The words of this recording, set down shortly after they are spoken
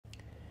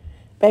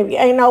Baby,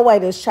 ain't no way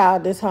this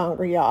child this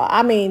hungry, y'all.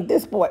 I mean,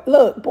 this boy,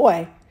 look,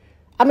 boy.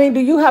 I mean,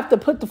 do you have to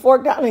put the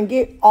fork down and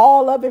get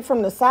all of it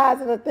from the sides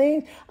of the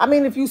thing? I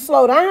mean, if you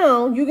slow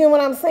down, you get what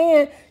I'm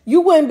saying?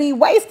 You wouldn't be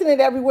wasting it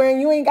everywhere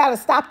and you ain't got to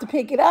stop to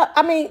pick it up.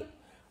 I mean,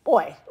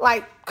 boy,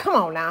 like, come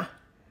on now.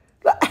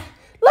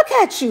 Look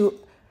at you.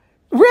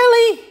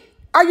 Really?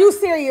 Are you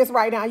serious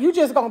right now? You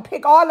just gonna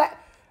pick all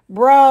that?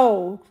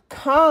 Bro,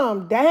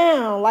 calm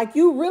down. Like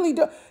you really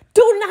do.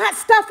 Do not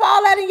stuff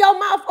all that in your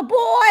mouth,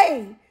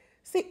 boy.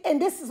 See,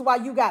 and this is why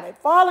you got it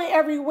falling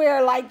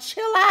everywhere. Like,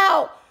 chill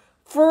out.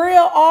 For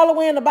real, all the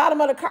way in the bottom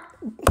of the car.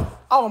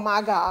 Oh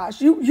my gosh.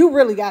 You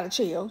really gotta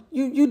chill.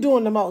 You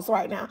doing the most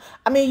right now.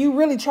 I mean, you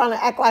really trying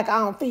to act like I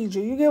don't feed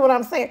you. You get what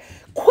I'm saying?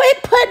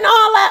 Quit putting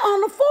all that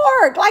on the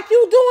fork. Like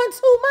you doing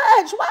too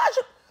much. Why'd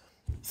you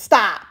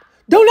stop?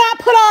 Do not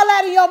put all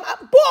that in your mouth.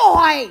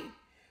 Boy,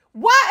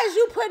 why is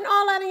you putting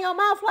all that in your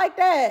mouth like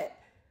that?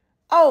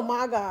 Oh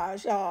my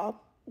gosh, y'all.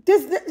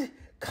 This,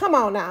 come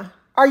on now.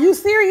 Are you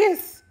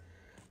serious?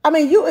 I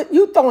mean,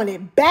 you throwing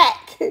it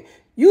back.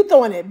 You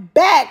throwing it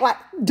back. Like,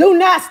 do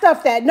not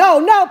stuff that. No,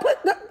 no.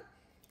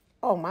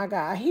 Oh my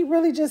God. He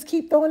really just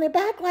keep throwing it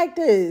back like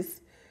this.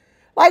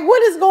 Like,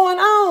 what is going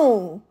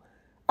on?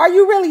 Are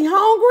you really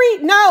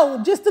hungry?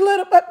 No, just a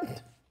little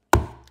bit.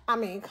 I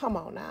mean, come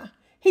on now.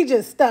 He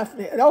just stuffed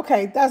it.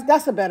 Okay,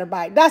 that's a better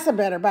bite. That's a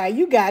better bite.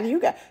 You got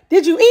it.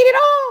 Did you eat it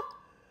all?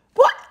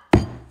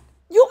 What?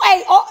 You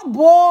ate all?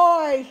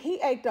 Boy, he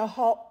ate the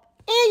whole.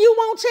 And you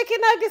want chicken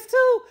nuggets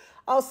too?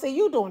 Oh, see,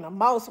 you doing the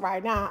most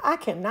right now. I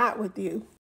cannot with you.